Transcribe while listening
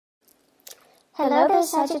Hello there,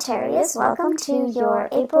 Sagittarius. Welcome to your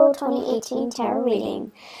April 2018 tarot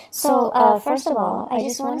reading. So, first of all, I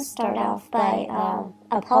just want to start off by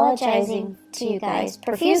apologizing to you guys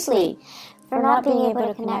profusely for not being able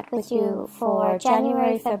to connect with you for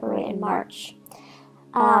January, February, and March.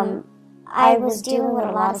 I was dealing with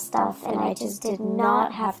a lot of stuff, and I just did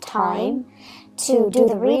not have time to do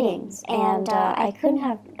the readings, and I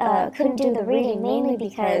couldn't do the reading mainly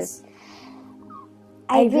because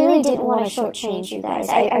I really didn't want to shortchange you guys.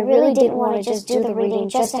 I really didn't want to just do the reading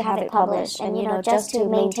just to have it published and, just to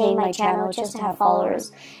maintain my channel, just to have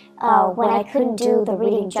followers, when I couldn't do the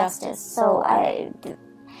reading justice. So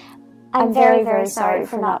I'm very, very sorry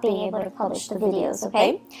for not being able to publish the videos,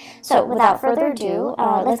 okay? So without further ado,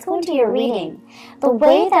 let's go into your reading. The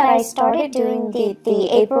way that I started doing the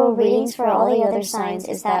April readings for all the other signs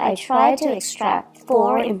is that I tried to extract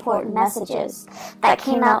 4 important messages that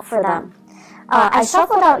came out for them. I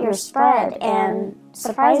shuffled out your spread, and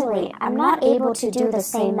surprisingly, I'm not able to do the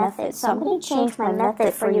same method, so I'm going to change my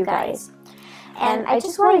method for you guys. And I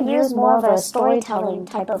just want to use more of a storytelling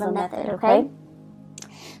type of a method, okay?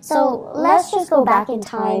 So let's just go back in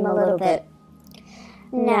time a little bit.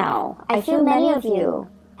 Now, I feel many of you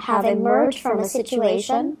have emerged from a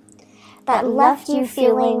situation that left you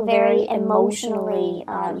feeling very emotionally,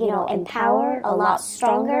 empowered, a lot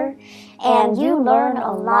stronger, and you learn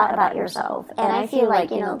a lot about yourself. And I feel like,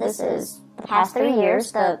 this is the past 3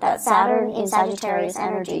 years, that Saturn in Sagittarius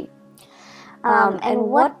energy. And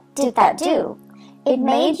what did that do? It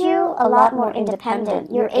made you a lot more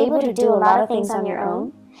independent. You're able to do a lot of things on your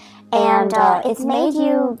own. And it's made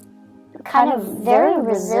you kind of very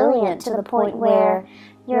resilient to the point where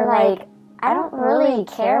you're like, I don't really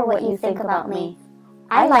care what you think about me.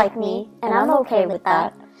 I like me, and I'm okay with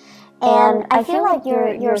that. And I feel like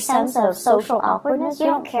your sense of social awkwardness, you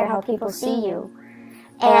don't care how people see you.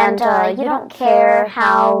 And you don't care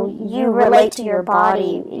how you relate to your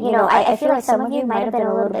body. I feel like some of you might have been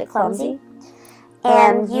a little bit clumsy,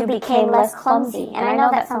 and you became less clumsy. And I know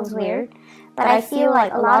that sounds weird, but I feel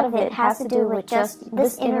like a lot of it has to do with just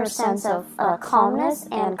this inner sense of calmness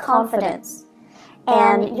and confidence.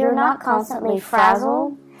 And you're not constantly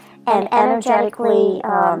frazzled and energetically,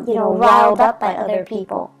 riled up by other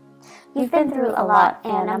people. You've been through a lot,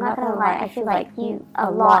 and I'm not going to lie, I feel like you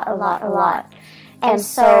a lot. And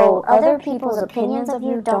so other people's opinions of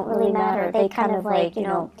you don't really matter. They kind of like,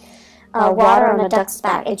 water on a duck's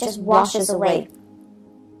back. It just washes away.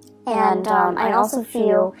 And I also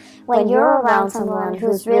feel when you're around someone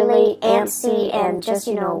who's really antsy and just,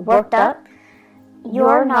 worked up,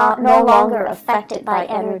 you're no longer affected by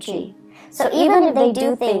energy. So even if they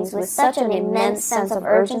do things with such an immense sense of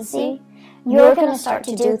urgency, you're going to start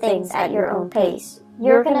to do things at your own pace.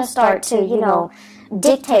 You're going to start to,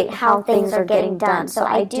 dictate how things are getting done. So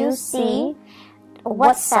I do see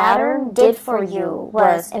what Saturn did for you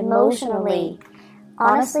was emotionally,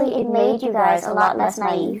 honestly, it made you guys a lot less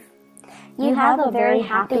naive. You have a very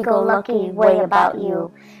happy-go-lucky way about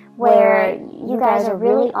you, where you guys are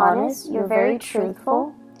really honest, you're very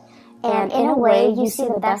truthful, and in a way you see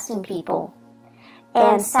the best in people.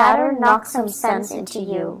 And Saturn knocked some sense into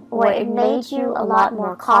you, where it made you a lot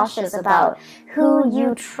more cautious about who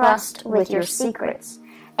you trust with your secrets,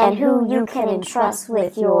 and who you can entrust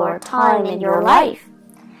with your time in your life.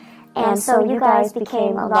 And so you guys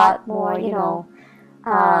became a lot more,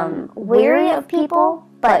 weary of people,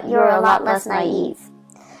 but you're a lot less naive.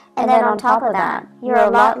 And then on top of that, you're a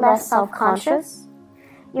lot less self-conscious,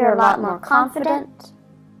 you're a lot more confident,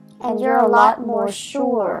 and you're a lot more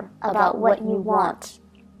sure about what you want.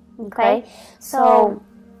 Okay? So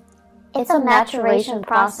it's a maturation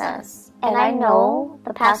process. And I know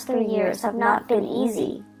the past 3 years have not been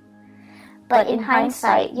easy. But in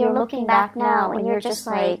hindsight, you're looking back now and you're just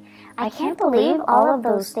like, I can't believe all of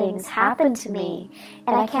those things happened to me.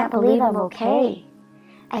 And I can't believe I'm okay.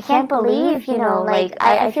 I can't believe,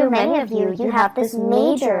 I feel many of you have this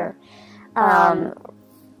major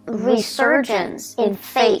resurgence in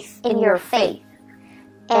faith, in your faith.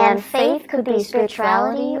 And faith could be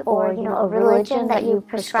spirituality or, a religion that you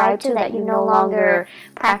prescribe to that you no longer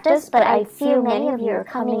practice. But I feel many of you are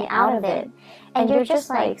coming out of it. And you're just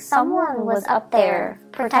like, someone was up there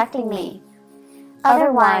protecting me.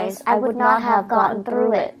 Otherwise, I would not have gotten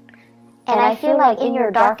through it. And I feel like in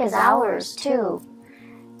your darkest hours, too,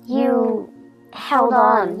 you held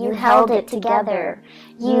on, you held it together,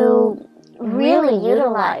 you really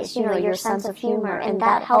utilized, your sense of humor, and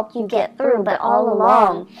that helped you get through. But all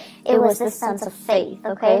along, it was this sense of faith,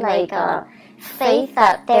 okay? Faith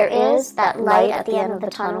that there is that light at the end of the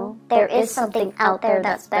tunnel. There is something out there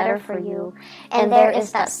that's better for you. And there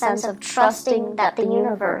is that sense of trusting that the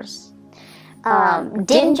universe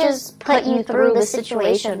didn't just put you through the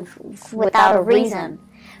situation without a reason,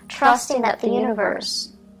 trusting that the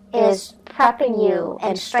universe is prepping you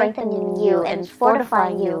and strengthening you and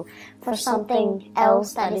fortifying you for something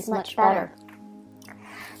else that is much better.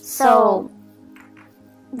 So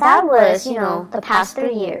that was, the past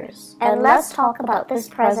 3 years. And let's talk about this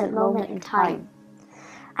present moment in time.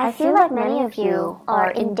 I feel like many of you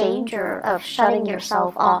are in danger of shutting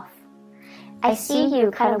yourself off. I see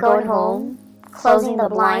you kind of going home, closing the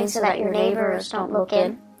blinds so that your neighbors don't look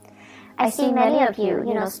in. I see many of you,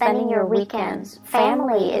 spending your weekends.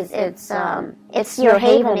 Family it's your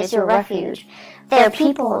haven, it's your refuge. There are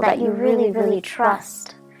people that you really, really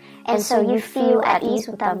trust. And so you feel at ease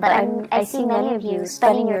with them. But I see many of you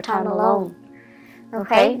spending your time alone.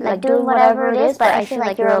 Okay? Like doing whatever it is, but I feel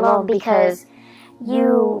like you're alone because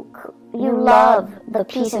you love the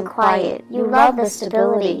peace and quiet. You love the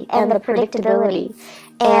stability and the predictability.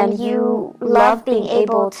 And you love being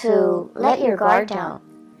able to let your guard down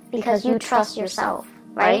because you trust yourself,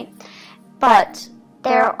 right? But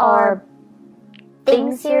there are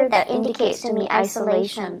things here that indicates to me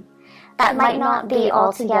isolation that might not be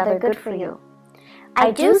altogether good for you.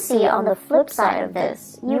 I do see on the flip side of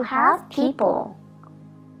this, you have people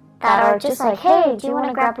that are just like, hey, do you want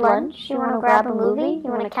to grab lunch? Do you want to grab a movie?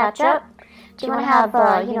 You want to catch up? Do you want to have,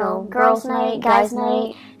 girls' night, guys'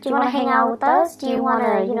 night? Do you want to hang out with us? Do you want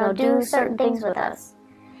to, do certain things with us?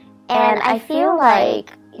 And I feel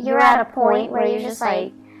like you're at a point where you're just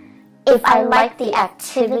like, if I like the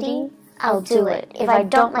activity, I'll do it. If I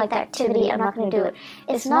don't like the activity, I'm not going to do it.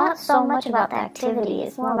 It's not so much about the activity.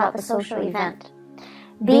 It's more about the social event.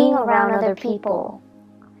 Being around other people.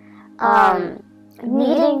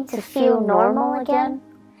 Needing to feel normal again.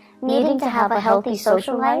 Needing to have a healthy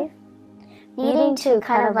social life. Needing to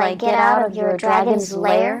kind of like get out of your dragon's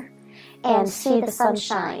lair and see the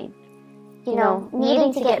sunshine.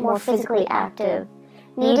 Needing to get more physically active.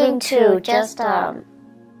 Needing to just, as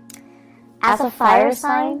a fire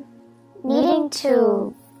sign, needing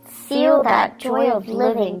to feel that joy of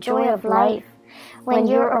living, joy of life when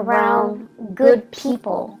you're around good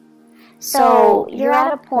people. So you're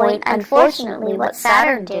at a point, unfortunately, what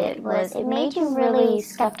Saturn did was it made you really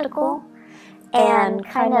skeptical and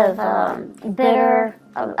kind of bitter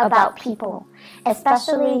about people,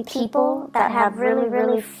 especially people that have really,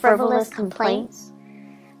 really frivolous complaints.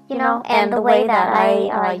 And the way that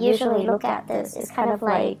I usually look at this is kind of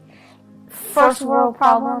like first world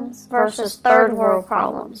problems versus third world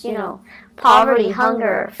problems, poverty,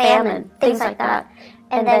 hunger, famine, things like that.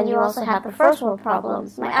 And then you also have the first world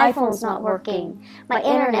problems. My iPhone's not working, my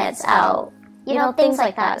internet's out, things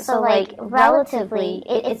like that. So like relatively,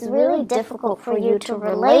 it's really difficult for you to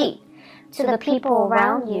relate to the people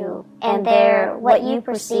around you and their, what you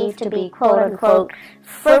perceive to be quote unquote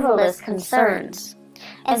frivolous concerns.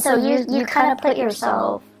 And so you kind of put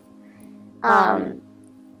yourself in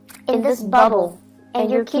this bubble, and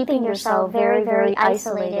you're keeping yourself very, very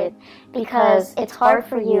isolated because it's hard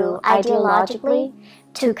for you ideologically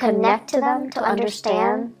to connect to them, to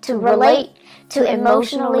understand, to relate, to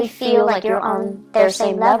emotionally feel like you're on their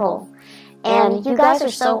same level. And you guys are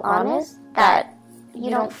so honest that you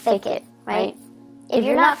don't fake it, right? If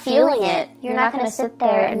you're not feeling it, you're not going to sit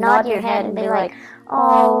there and nod your head and be like,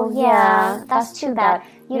 oh yeah, that's too bad.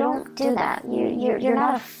 You don't do that. You're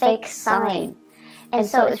not a fake sign. And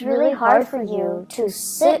so it's really hard for you to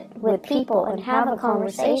sit with people and have a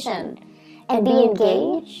conversation and be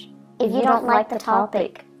engaged if you don't like the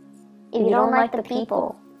topic, if you don't like the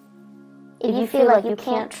people, if you feel like you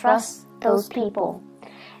can't trust those people.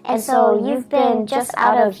 And so you've been just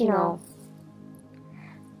out of,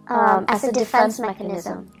 as a defense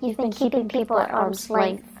mechanism, you've been keeping people at arm's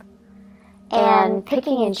length and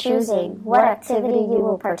picking and choosing what activity you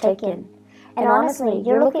will partake in. And honestly,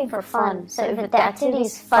 you're looking for fun. So if the activity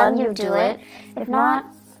is fun, you do it. If not,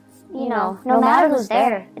 no matter who's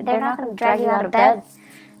there, they're not going to drag you out of bed.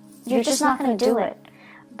 You're just not going to do it.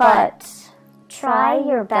 But try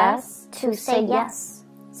your best to say yes.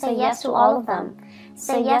 Say yes to all of them.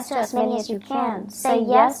 Say yes to as many as you can. Say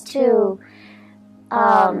yes to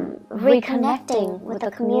reconnecting with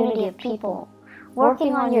a community of people.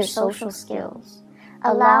 Working on your social skills.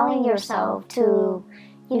 Allowing yourself to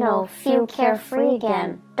feel carefree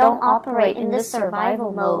again. Don't operate in this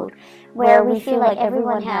survival mode where we feel like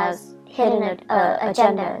everyone has hidden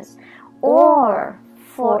agendas. Or,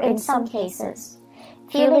 in some cases,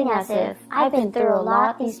 feeling as if I've been through a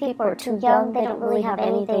lot, these people are too young, they don't really have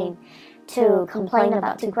anything to complain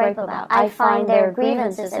about, to gripe about. I find their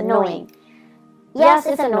grievances annoying. Yes,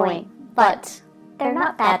 it's annoying, but they're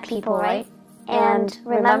not bad people, right? And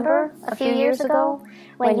remember, a few years ago,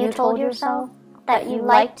 when you told yourself that you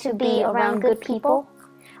like to be around good people,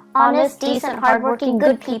 honest, decent, hardworking,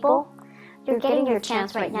 good people, you're getting your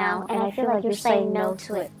chance right now, and I feel like you're saying no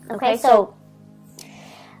to it. Okay, so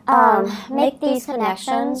make these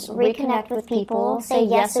connections, reconnect with people, say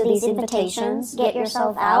yes to these invitations, get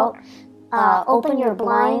yourself out, open your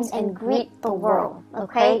blinds and greet the world.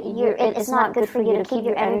 Okay, it's not good for you to keep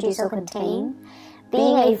your energy so contained.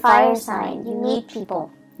 Being a fire sign, you need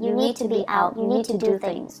people. You need to be out. You need to do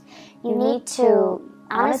things. You need to,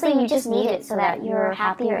 honestly, you just need it so that you're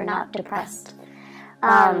happier and not depressed.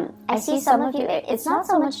 I see some of you, it's not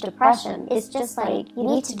so much depression, it's just like you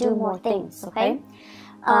need to do more things, okay?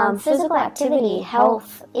 Physical activity,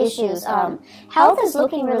 health issues. Health is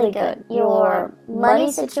looking really good. Your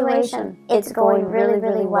money situation, it's going really,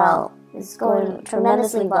 really well. It's going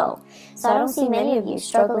tremendously well. So I don't see many of you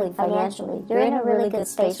struggling financially. You're in a really good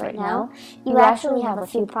space right now. You actually have a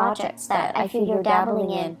few projects that I feel you're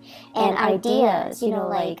dabbling in, and ideas, you know,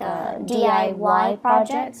 like DIY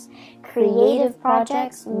projects, creative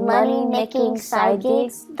projects, money-making side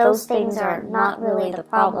gigs. Those things are not really the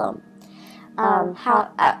problem.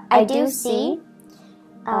 I do see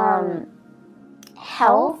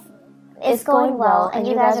health is going well, and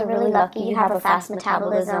you guys are really lucky. You have a fast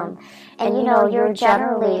metabolism, and you know, you're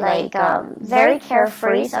generally like very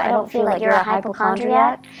carefree, so I don't feel like you're a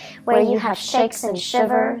hypochondriac where you have shakes and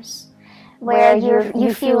shivers, where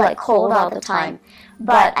you feel like cold all the time.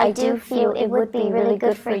 But I do feel it would be really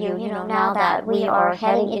good for you, you know, now that we are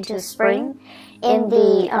heading into spring in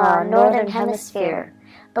the northern hemisphere.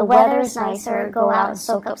 The weather is nicer. Go out and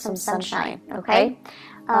soak up some sunshine, okay?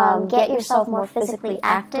 Get yourself more physically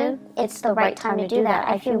active. It's the right time to do that.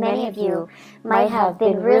 I feel many of you might have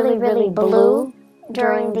been really, really blue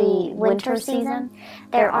during the winter season.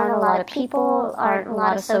 There aren't a lot of people, aren't a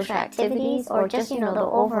lot of social activities, or just, you know, the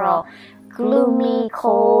overall gloomy,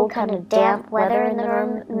 cold, kind of damp weather in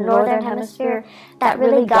the northern hemisphere that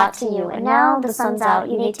really got to you. And now the sun's out.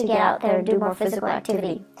 You need to get out there and do more physical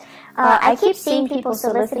activity. I keep seeing people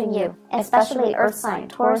soliciting you, especially earth sign,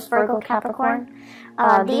 Taurus, Virgo, Capricorn.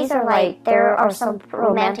 These are like, there are some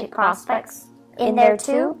romantic prospects in there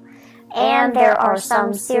too. And there are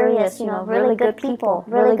some serious, you know, really good people,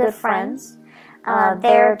 really good friends.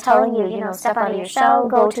 They're telling you, you know, step out of your shell,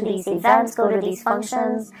 go to these events, go to these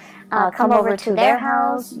functions, come over to their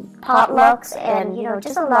house, potlucks, and, you know,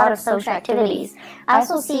 just a lot of social activities. I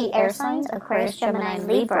also see air signs, Aquarius, Gemini, and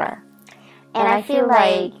Libra. And I feel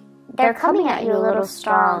like they're coming at you a little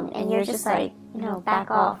strong, and you're just like, you know, back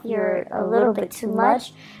off. You're a little bit too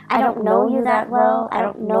much. I don't know you that well. I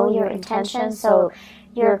don't know your intentions, so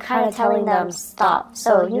you're kind of telling them stop.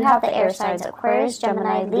 So you have the air signs, Aquarius,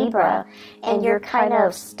 Gemini, Libra, and you're kind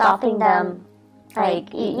of stopping them. Like,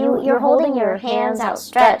 you're holding your hands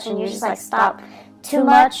outstretched, and you're just like, stop. Too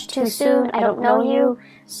much, too soon, I don't know you,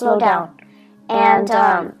 slow down. And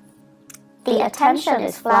the attention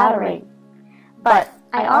is flattering, but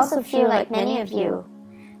I also feel like many of you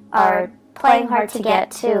are playing hard to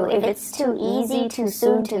get to. If it's too easy, too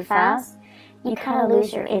soon, too fast, you kind of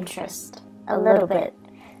lose your interest a little bit.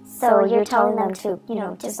 So you're telling them to, you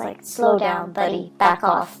know, just like slow down, buddy, back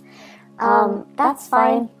off. That's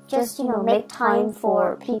fine. Just, you know, make time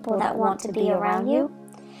for people that want to be around you.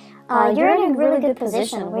 You're in a really good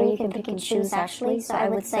position where you can pick and choose, actually. So I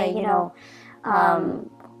would say, you know,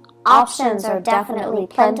 options are definitely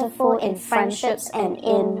plentiful in friendships and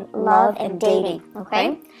in love and dating,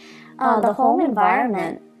 okay? The home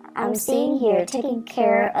environment, I'm seeing here, taking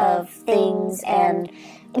care of things and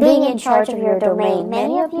being in charge of your domain.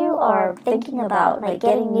 Many of you are thinking about like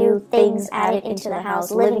getting new things added into the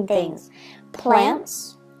house, living things,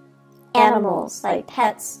 plants, animals, like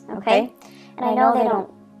pets, okay? And I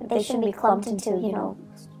know they shouldn't be clumped into, you know,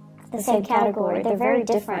 the same category. They're very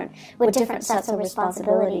different with different sets of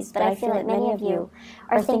responsibilities, but I feel like many of you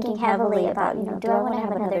are thinking heavily about, you know, do I want to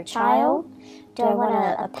have another child? Do I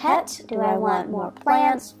want a pet? Do I want more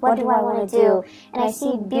plants? What do I want to do? And I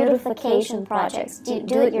see beautification projects.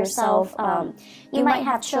 Do it yourself. You might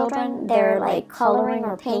have children, they're like coloring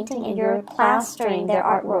or painting, and you're plastering their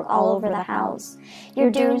artwork all over the house. You're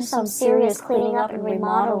doing some serious cleaning up and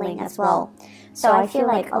remodeling as well. So I feel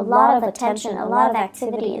like a lot of attention, a lot of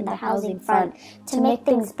activity in the housing front to make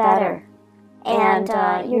things better. And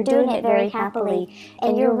you're doing it very happily.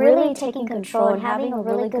 And you're really taking control and having a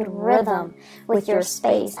really good rhythm with your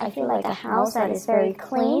space. I feel like a house that is very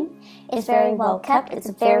clean, is very well kept,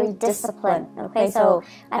 it's very disciplined. Okay, so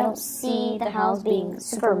I don't see the house being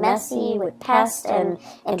super messy with pests and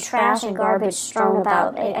trash and garbage strewn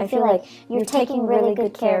about. I feel like you're taking really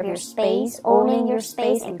good care of your space, owning your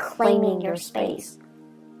space, and claiming your space.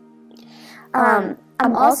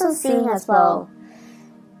 I'm also seeing as well,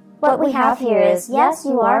 what we have here is, yes,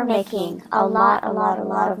 you are making a lot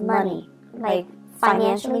of money. Like,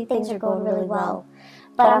 financially, things are going really well.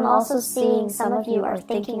 But I'm also seeing some of you are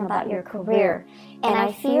thinking about your career. And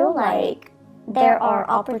I feel like there are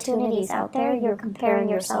opportunities out there. You're comparing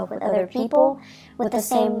yourself with other people with the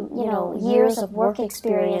same, years of work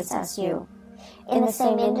experience as you in the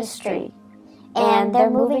same industry. And they're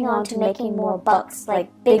moving on to making more bucks, like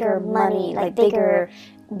bigger money, like bigger,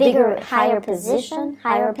 higher position,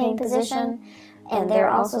 higher paying position. And they're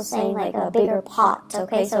also saying like a bigger pot,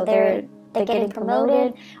 okay? So they're getting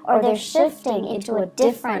promoted, or they're shifting into a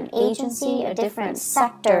different agency, a different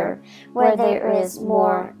sector where there is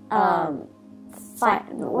more,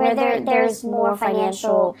 there's more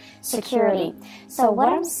financial security. So what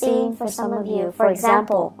I'm seeing for some of you, for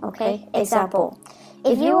example,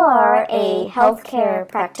 if you are a healthcare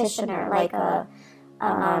practitioner, like a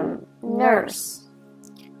nurse,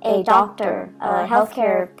 a doctor, a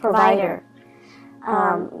healthcare provider,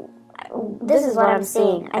 this is what I'm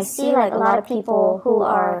seeing. I see like a lot of people who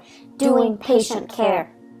are doing patient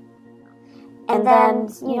care. And then,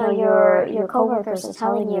 your coworkers are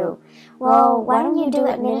telling you, well, why don't you do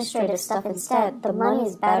administrative stuff instead? The money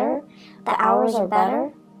is better, the hours are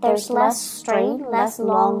better, there's less strain, less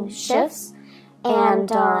long shifts,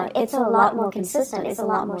 and it's a lot more consistent, it's a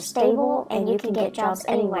lot more stable, and you can get jobs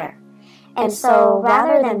anywhere. And so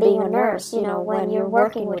rather than being a nurse, when you're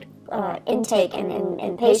working with intake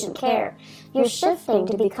and patient care, you're shifting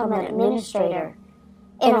to become an administrator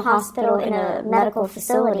in a hospital, in a medical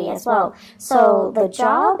facility as well. So the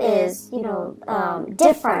job is,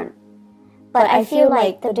 different, but I feel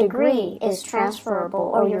like the degree is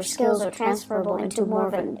transferable, or your skills are transferable into more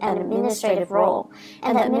of an administrative role.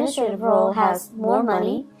 And the administrative role has more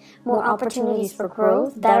money, more opportunities for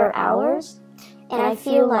growth, better hours. And I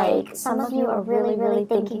feel like some of you are really, really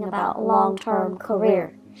thinking about long-term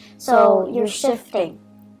career. So you're shifting.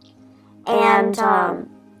 And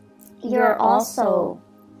you're also,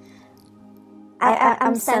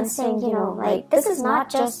 I'm sensing, this is not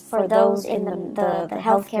just for those in the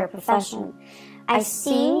healthcare profession. I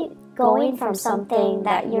see going from something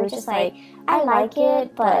that you're just like, I like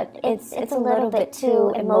it, but it's a little bit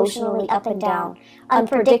too emotionally up and down,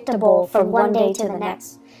 unpredictable from one day to the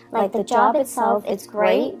next. Like the job itself, it's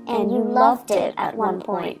great, and you loved it at one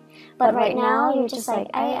point. But right now, you're just like,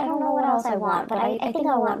 I don't know what else I want, but I think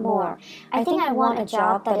I want more. I think I want a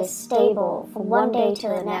job that is stable from one day to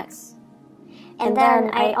the next. And then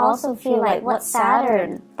I also feel like what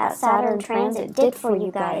that Saturn transit did for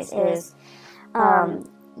you guys is,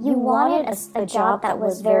 you wanted a job that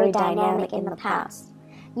was very dynamic in the past.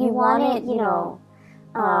 You wanted,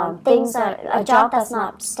 a job that's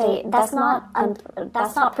not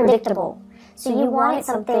predictable. So you wanted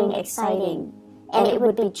something exciting, and it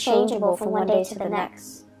would be changeable from one day to the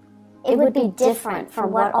next. It would be different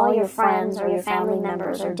from what all your friends or your family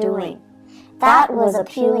members are doing. That was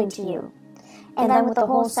appealing to you. And then with the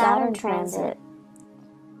whole Saturn transit,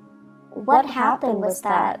 what happened was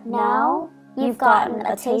that now you've gotten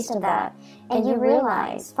a taste of that, and you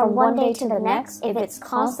realize from one day to the next, if it's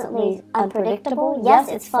constantly unpredictable, yes,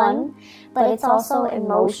 it's fun, but it's also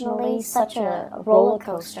emotionally such a roller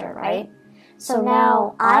coaster, right? So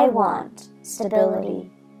now I want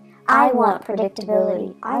stability. I want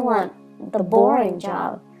predictability. I want the boring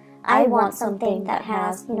job. I want something that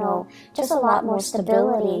has, just a lot more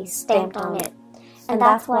stability stamped on it. And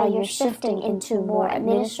that's why you're shifting into more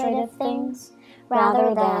administrative things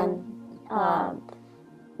rather than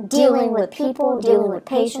dealing with people, dealing with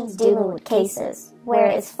patients, dealing with cases, where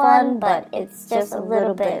it's fun, but it's just a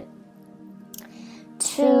little bit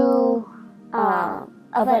too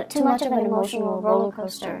much of an emotional roller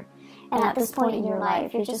coaster. And at this point in your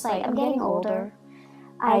life, you're just like, I'm getting older.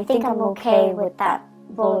 I think I'm okay with that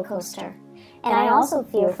roller coaster. And I also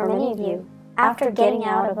feel for many of you, after getting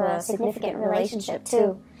out of a significant relationship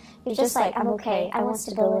too, you're just like, I'm okay, I want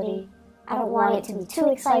stability. I don't want it to be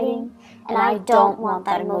too exciting, and I don't want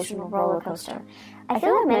that emotional roller coaster. I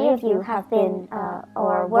feel like many of you have been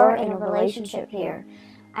or were in a relationship here.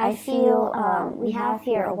 I feel we have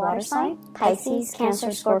here a water sign, Pisces,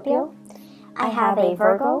 Cancer, Scorpio. I have a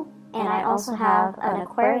Virgo, and I also have an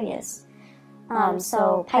Aquarius.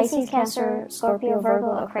 So Pisces, Cancer, Scorpio,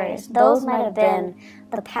 Virgo, Aquarius. Those might have been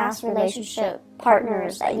the past relationship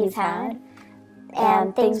partners that you've had,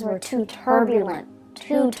 and things were too turbulent,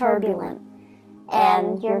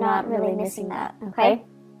 and you're not really missing that, okay?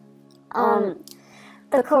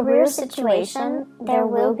 The career situation, there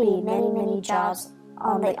will be many jobs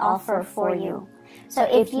on the offer for you. So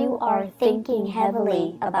if you are thinking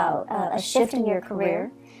heavily about a shift in your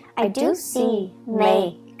career, I do see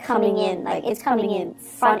May coming in, like it's coming in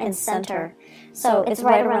front and center. So it's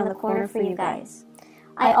right around the corner for you guys.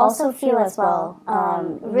 I also feel as well,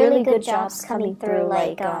 really good jobs coming through,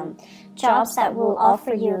 like jobs that will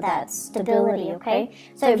offer you that stability, okay?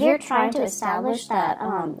 So if you're trying to establish that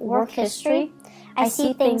work history, I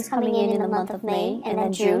see things coming in the month of May and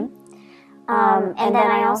then June. And then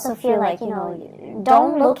I also feel like, you know,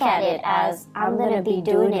 don't look at it as I'm going to be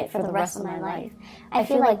doing it for the rest of my life. I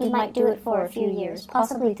feel like you might do it for a few years,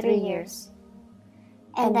 possibly 3 years.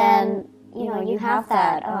 And then, you know, you have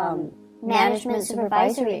that management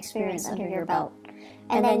supervisory experience under your belt.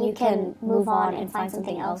 And then you can move on and find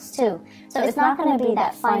something else too. So it's not going to be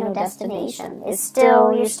that final destination. It's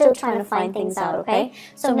still, you're still trying to find things out, okay?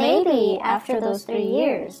 So maybe after those 3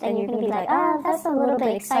 years, then you're going to be like, that's a little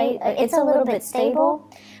bit exciting. It's a little bit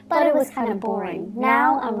stable, but it was kind of boring.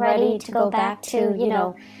 Now I'm ready to go back to, you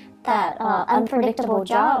know, that unpredictable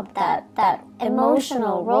job, that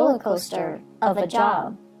emotional roller coaster of a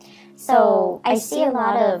job. So I see a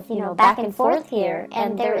lot of, you know, back and forth here,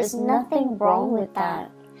 and there is nothing wrong with that.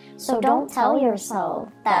 So don't tell yourself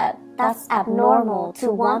that that's abnormal to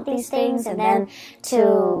want these things and then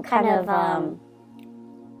to kind of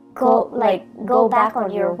go back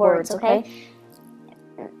on your words, okay?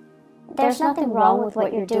 There's nothing wrong with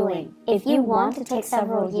what you're doing. If you want to take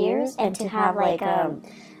several years and to have like a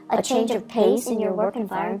change of pace in your work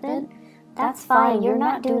environment, that's fine. You're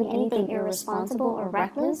not doing anything irresponsible or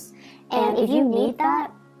reckless. And if you need that,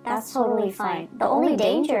 that's totally fine. The only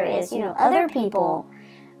danger is, you know, other people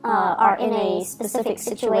are in a specific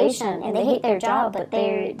situation and they hate their job, but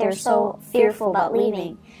they're so fearful about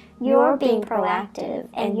leaving. You're being proactive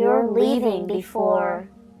and you're leaving before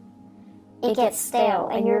it gets stale.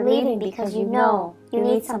 And you're leaving because you know you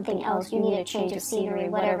need something else. You need a change of scenery,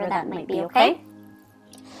 whatever that might be, okay?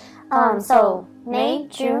 So May,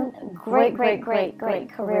 June, great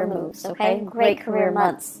career moves, okay? Great career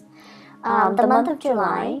months. The month of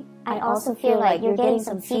July, I also feel like you're getting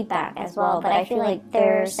some feedback as well, but I feel like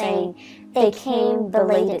they're saying they came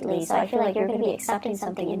belatedly, so I feel like you're going to be accepting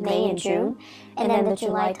something in May and June, and then the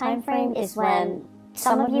July time frame is when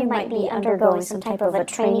some of you might be undergoing some type of a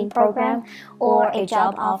training program or a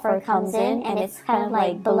job offer comes in and it's kind of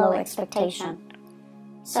like below expectation.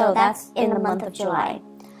 So that's in the month of July.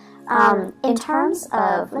 In terms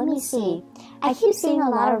of, let me see, I keep seeing a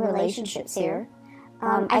lot of relationships here.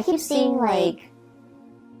 I keep seeing like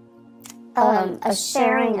a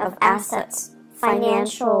sharing of assets,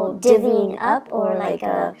 financial divvying up, or like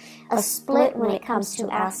a split when it comes to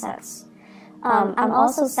assets. I'm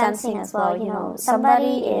also sensing as well, you know,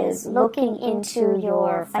 somebody is looking into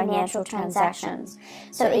your financial transactions.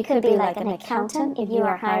 So it could be like an accountant, if you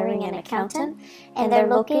are hiring an accountant, and they're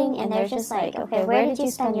looking and they're just like, okay, where did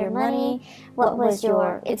you spend your money? What was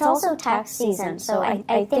your, it's also tax season, so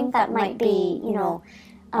I think that might be, you know,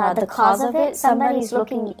 the cause of it. Somebody's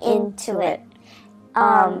looking into it.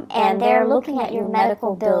 And they're looking at your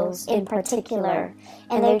medical bills in particular,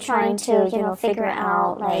 and they're trying to, you know, figure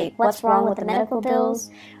out like what's wrong with the medical bills.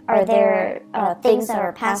 Are there things that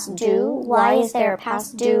are past due? Why is there a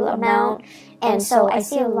past due amount? And so I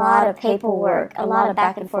see a lot of paperwork, a lot of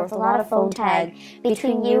back and forth, a lot of phone tag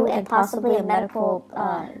between you and possibly a medical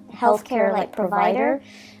healthcare like provider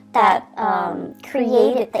that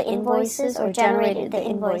created the invoices or generated the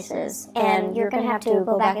invoices, and you're going to have to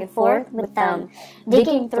go back and forth with them,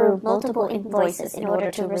 digging through multiple invoices in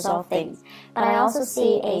order to resolve things. But I also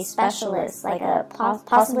see a specialist, like a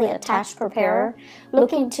possibly a tax preparer,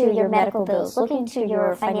 looking to your medical bills, looking to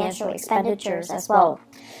your financial expenditures as well.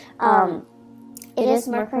 It is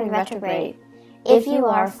Mercury retrograde. If you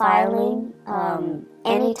are filing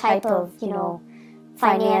any type of, you know,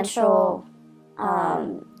 financial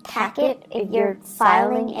packet, if you're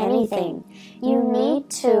filing anything, you need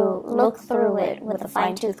to look through it with a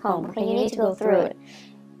fine-tooth comb. Okay, you need to go through it.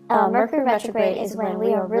 Mercury retrograde is when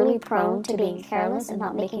we are really prone to being careless and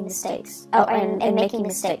not making mistakes. And making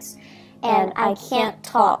mistakes. And I can't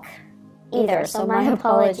talk either, so my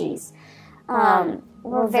apologies.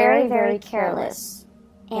 We're very careless.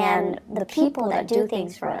 And the people that do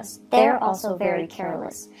things for us, they're also very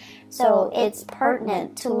careless. So it's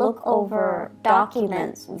pertinent to look over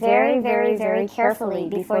documents very carefully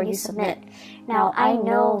before you submit. Now, I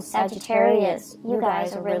know Sagittarius, you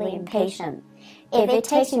guys are really impatient. If it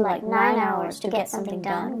takes you like 9 hours to get something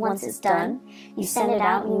done, once it's done, you send it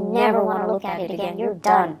out, you never want to look at it again. You're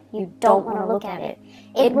done. You don't want to look at it.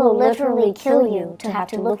 It will literally kill you to have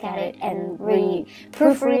to look at it and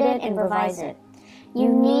proofread it and revise it. You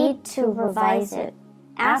need to revise it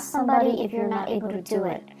Ask somebody if you're not able to do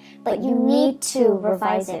it. But you need to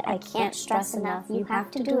revise it. I can't stress enough. You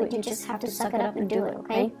have to do it. You just have to suck it up and do it,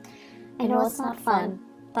 okay? I know it's not fun,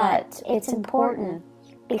 but it's important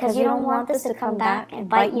because you don't want this to come back and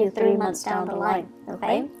bite you 3 months down the line,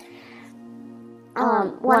 okay?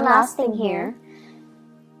 One last thing here.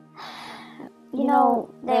 You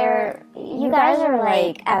know, you guys are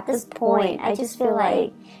like, at this point, I just feel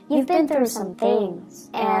like you've been through some things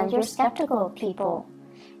and you're skeptical of people.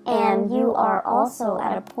 And you are also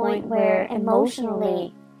at a point where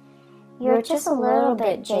emotionally, you're just a little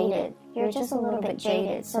bit jaded. You're just a little bit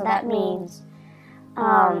jaded. So that means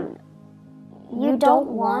you don't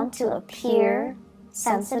want to appear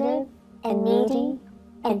sensitive and needy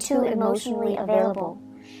and too emotionally available.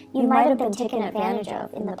 You might have been taken advantage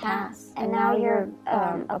of in the past, and now you're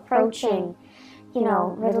approaching, you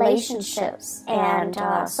know, relationships and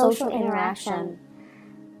social interaction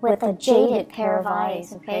with a jaded pair of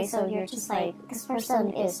eyes, okay? So you're just like, this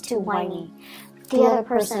person is too whiny. The other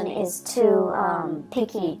person is too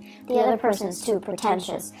picky. The other person is too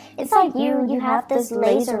pretentious. It's like you have this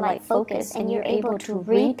laser-like focus and you're able to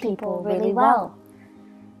read people really well.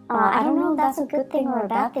 I don't know if that's a good thing or a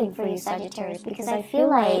bad thing for you, Sagittarius, because I feel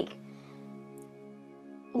like,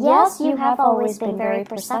 yes, you have always been very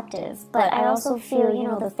perceptive, but I also feel, you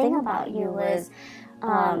know, the thing about you is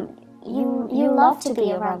you love to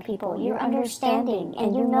be around people. You're understanding,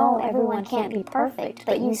 and you know everyone can't be perfect,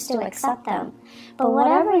 but you still accept them. But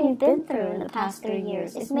whatever you've been through in the past 3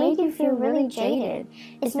 years, it's made you feel really jaded.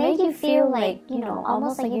 It's made you feel like, you know,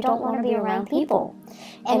 almost like you don't want to be around people.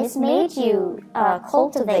 And it's made you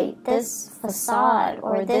cultivate this facade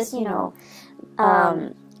or this, you know,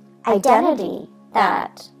 identity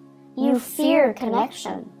that you fear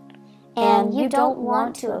connection. And you don't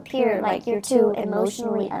want to appear like you're too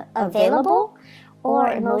emotionally available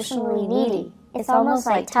or emotionally needy. It's almost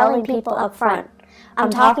like telling people up front, I'm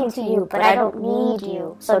talking to you, but I don't need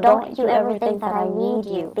you. So don't you ever think that I need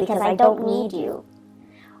you, because I don't need you.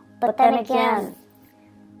 But then again,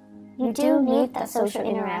 you do need that social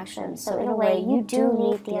interaction. So in a way, you do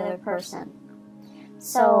need the other person.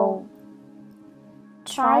 So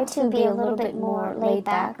try to be a little bit more laid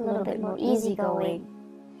back, a little bit more easygoing.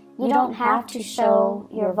 You don't have to show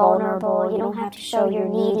you're vulnerable. You don't have to show you're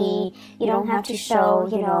needy. You don't have to show,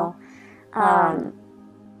 you know,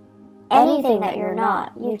 anything that you're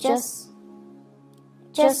not. You just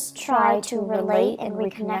try to relate and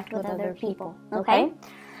reconnect with other people, okay?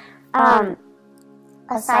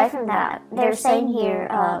 Aside from that, they're saying here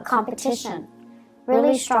competition,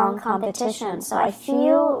 really strong competition. So I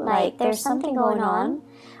feel like there's something going on.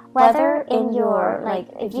 Whether in your, like,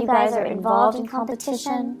 if you guys are involved in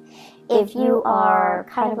competition, if you are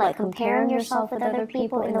kind of like comparing yourself with other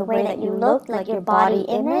people in the way that you look, like your body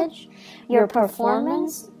image, your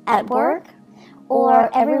performance at work,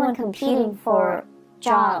 or everyone competing for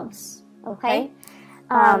jobs, okay?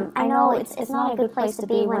 I know it's not a good place to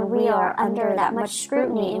be when we are under that much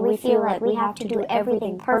scrutiny and we feel like we have to do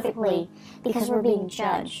everything perfectly because we're being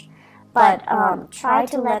judged. But try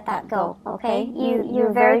to let that go, okay?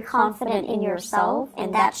 You're very confident in yourself,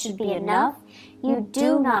 and that should be enough. You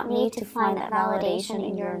do not need to find that validation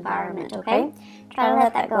in your environment, okay? Try to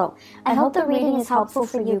let that go. I hope the reading is helpful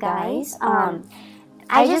for you guys.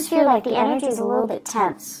 I just feel like the energy is a little bit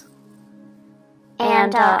tense.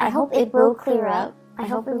 And I hope it will clear up. I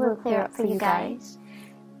hope it will clear up for you guys.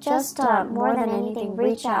 Just more than anything,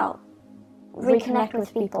 reach out. Reconnect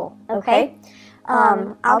with people, okay?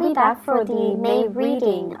 I'll be back for the May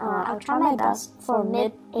reading. I'll try my best for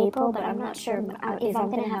mid-April, but I'm not sure if I'm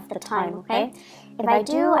going to have the time, okay? If I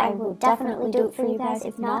do, I will definitely do it for you guys.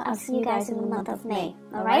 If not, I'll see you guys in the month of May,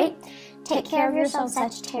 alright? Take care of yourself,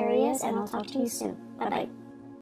 Sagittarius, and I'll talk to you soon. Bye-bye.